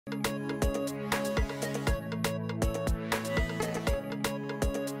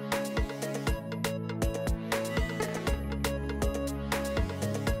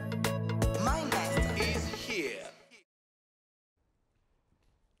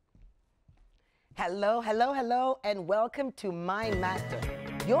Hello, hello, hello, and welcome to MindMaster,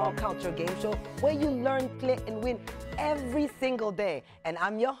 your culture game show where you learn, play, and win every single day. And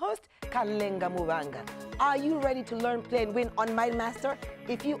I'm your host, Kalenga Muvanga. Are you ready to learn, play, and win on MindMaster?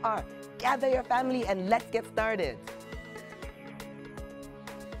 If you are, gather your family and let's get started.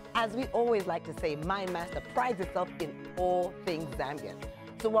 As we always like to say, MindMaster prides itself in all things Zambian.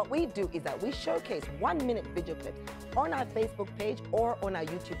 So what we do is that we showcase 1-minute video clips on our Facebook page or on our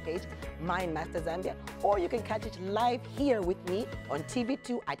YouTube page, MindMaster Zambia, or you can catch it live here with me on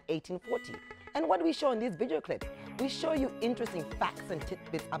TV2 at 1840. And what do we show in these video clips? We show you interesting facts and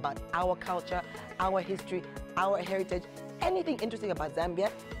tidbits about our culture, our history, our heritage, anything interesting about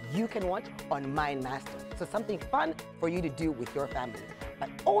Zambia you can watch on MindMaster. So something fun for you to do with your family. But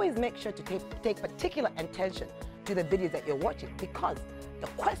always make sure to take particular attention to the videos that you're watching, because the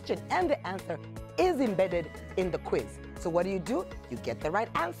question and the answer is embedded in the quiz. So what do? You get the right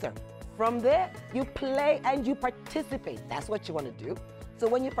answer. From there, you play and you participate. That's what you want to do. So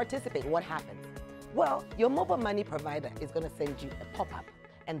when you participate, what happens? Well, your mobile money provider is going to send you a pop-up.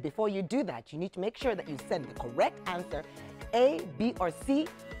 And before you do that, you need to make sure that you send the correct answer, A, B, or C,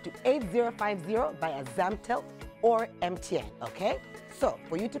 to 8050 via Zamtel or MTN, okay? So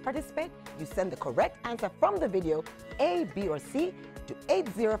for you to participate, you send the correct answer from the video, A, B, or C, to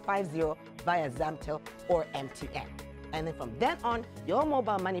 8050 via Zamtel or MTN. And then from then on, your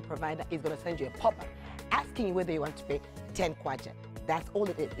mobile money provider is going to send you a pop-up asking you whether you want to pay 10 kwacha. That's all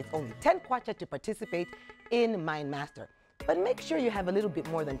it is. It's only 10 kwacha to participate in MindMaster. But make sure you have a little bit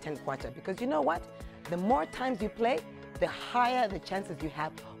more than 10 kwacha, because you know what? The more times you play, the higher the chances you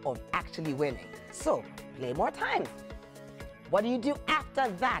have of actually winning. So play more times. What do you do after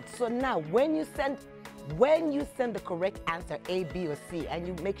that? So now when you send the correct answer, A, B, or C, and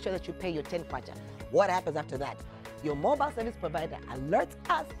you make sure that you pay your 10 kwacha, what happens after that? Your mobile service provider alerts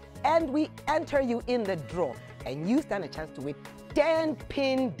us and we enter you in the draw, and you stand a chance to win 10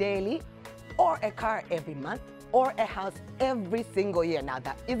 pin daily, or a car every month, or a house every single year. Now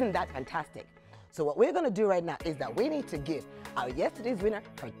isn't that fantastic? So what we're going to do right now is that we need to give our yesterday's winner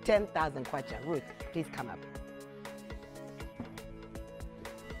her 10,000 kwacha. Ruth, please come up.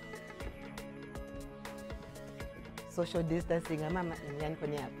 Social distancing, mama ingani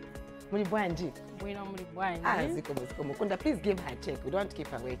kwenye hapa. Muli bwanji? Bwino muli bwanji. Zikomo. Kunda, please give her a check. We don't want to keep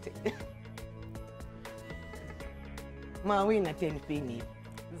her waiting. Ma wina 10 pini.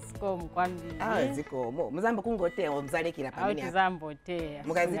 Zikomo kwambi. Zikomo. Muzamba kungotea omzalekira pamini. Tuzambotea.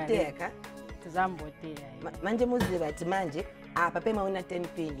 Mukaziteka? Tuzambotea. Manje muziba ati manje apa pema una 10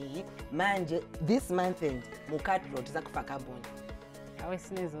 pini. Manje this month end mukatro tuzakufa kaboni. Awe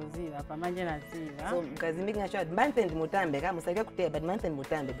sinezo ziva pamanje na ziva. So mkazimbiki ngasho month end mutambe kama musaidia kutea, but month end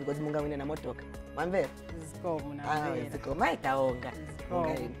mutambe because munga wina na motoka. Mwamve? Zikomo na mbele. Zikomo maitaonga.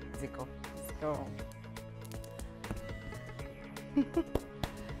 Zikomo.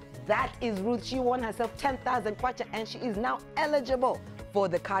 That is Ruth. She won herself 10,000 kwacha and she is now eligible for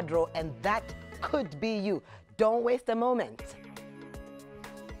the card draw, and that could be you. Don't waste a moment.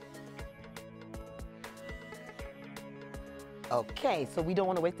 Okay, so we don't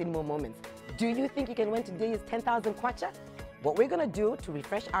want to waste any more moments. Do you think you can win today's 10,000 kwacha? What we're going to do to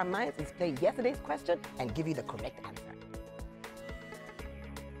refresh our minds is play yesterday's question and give you the correct answer.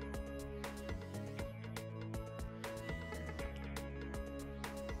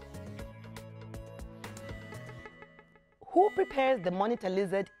 Who prepares the monitor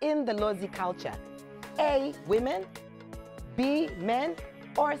lizard in the Lozi culture? A, women, B, men,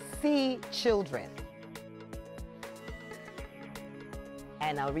 or C, children?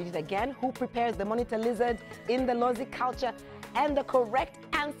 And I'll read it again. Who prepares the monitor lizard in the Lozi culture? And the correct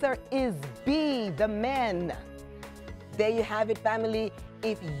answer is B, the men. There you have it, family.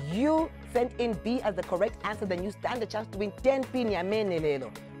 If you sent in B as the correct answer, then you stand a chance to win 10 pin ya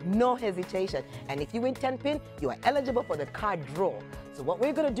menelelo. No hesitation. And if you win 10 pin, you are eligible for the card draw. So what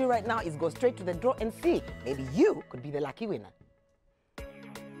we're going to do right now is go straight to the draw and see. Maybe you could be the lucky winner.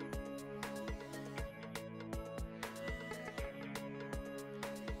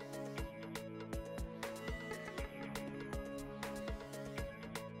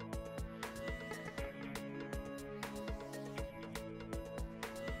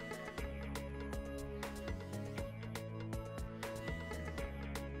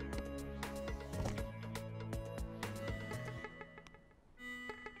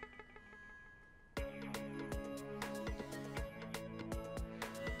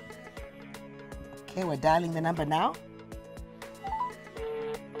 Okay, we're dialing the number now.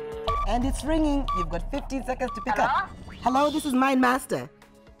 And it's ringing. You've got 15 seconds to pick up. Hello, this is MindMaster.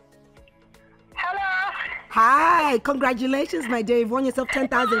 Hello. Hi, congratulations, my dear. You've won yourself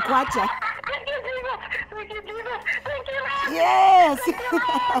 10,000 kwacha. This is Yes.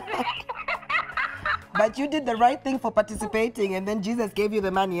 But you did the right thing for participating, and then Jesus gave you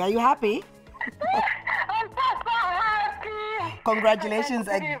the money. Are you happy? I'm so happy. Congratulations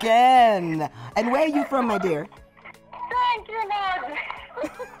again. And where are you from, my dear? Thank you, Lord.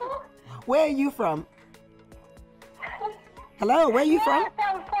 Where are you from? Hello, where are you from? Yes,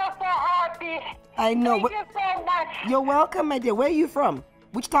 I'm so happy. I know. Thank you so much. You're welcome, my dear. Where are you from?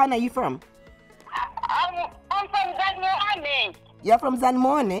 Which town are you from? I'm from Zanmone. You're from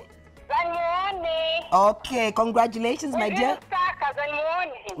Zanmone? Zanmone. Okay, congratulations, my dear.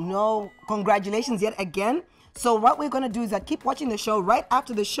 Zanmone. No, congratulations yet again. So what we're going to do is that keep watching the show. Right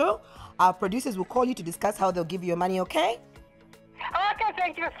after the show, our producers will call you to discuss how they'll give you your money, okay? Okay,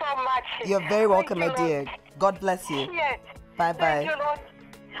 thank you so much. You're very welcome, Thank my you, dear. Lord. God bless you. Yes. Bye-bye. Thank you, Lord.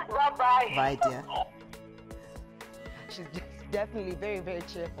 Bye-bye. Bye, dear. She's definitely very, very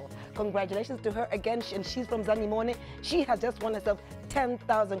cheerful. Congratulations to her again, and she's from Zanimone. She has just won herself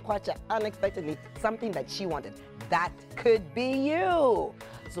 10,000 kwacha unexpectedly, something that she wanted. That could be you.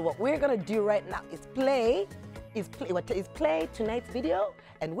 So what we're gonna do right now is play tonight's video,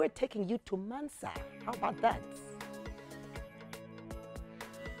 and we're taking you to Mansa. How about that?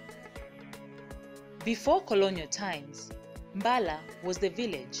 Before colonial times, Mbala was the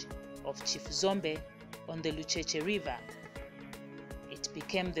village of Chief Zombe on the Lucheche River. It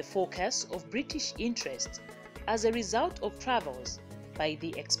became the focus of British interest as a result of travels by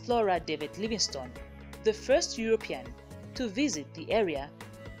the explorer David Livingstone, the first European to visit the area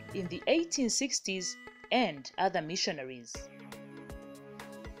in the 1860s, and other missionaries.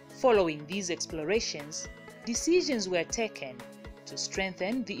 Following these explorations, decisions were taken to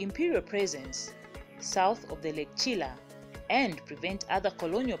strengthen the imperial presence south of the Lake Chila and prevent other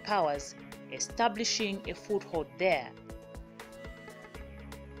colonial powers establishing a foothold there.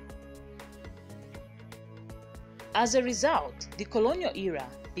 As a result, the colonial era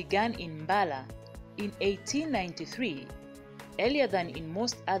began in Mbala in 1893, earlier than in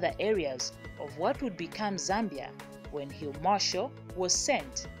most other areas of what would become Zambia when Hill Marshal was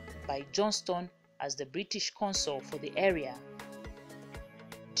sent by Johnston as the British consul for the area.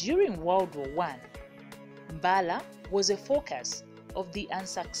 During World War I, Mbala was a focus of the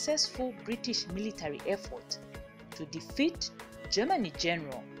unsuccessful British military effort to defeat German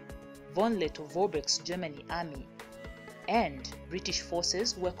General von Lettow-Vorbeck's German army, and British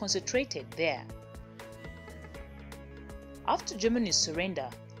forces were concentrated there. After Germany's surrender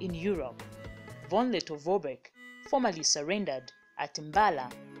in Europe, von Lettow-Vorbeck formally surrendered at Mbala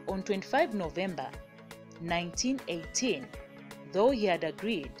on 25 November 1918, though he had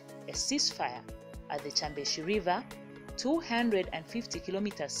agreed a ceasefire at the Chambeshi River, 250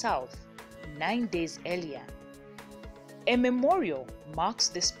 kilometers south, 9 days earlier. A memorial marks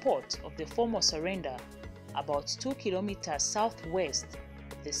the spot of the formal surrender about 2 kilometers southwest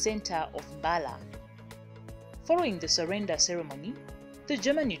of the center of Mbala. Following the surrender ceremony, the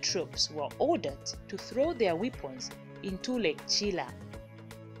German troops were ordered to throw their weapons into Lake Chila.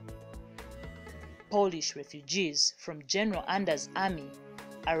 Polish refugees from General Ander's army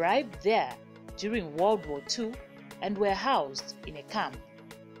arrived there during World War II and were housed in a camp.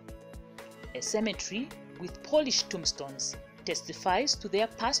 A cemetery with Polish tombstones testifies to their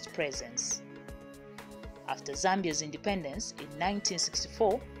past presence. After Zambia's independence in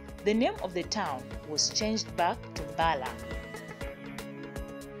 1964, the name of the town was changed back to Mbala.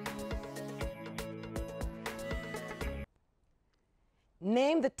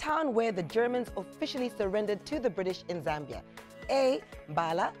 Name the town where the Germans officially surrendered to the British in Zambia. A.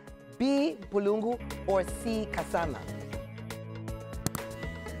 Mbala, B. Bulungu, or C. Kasama.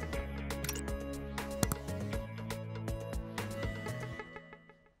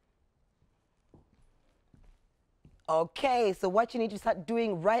 Okay, so what you need to start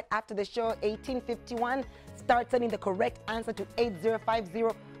doing right after the show, 1851, start sending the correct answer to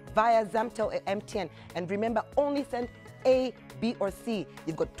 8050 via Zamtel or MTN. And remember, only send A, B, or C.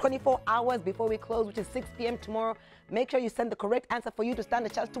 You've got 24 hours before we close, which is 6 p.m. tomorrow. Make sure you send the correct answer for you to stand a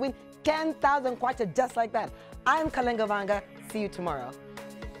chance to win 10,000 kwacha just like that. I'm Kalenga Vanga. See you tomorrow.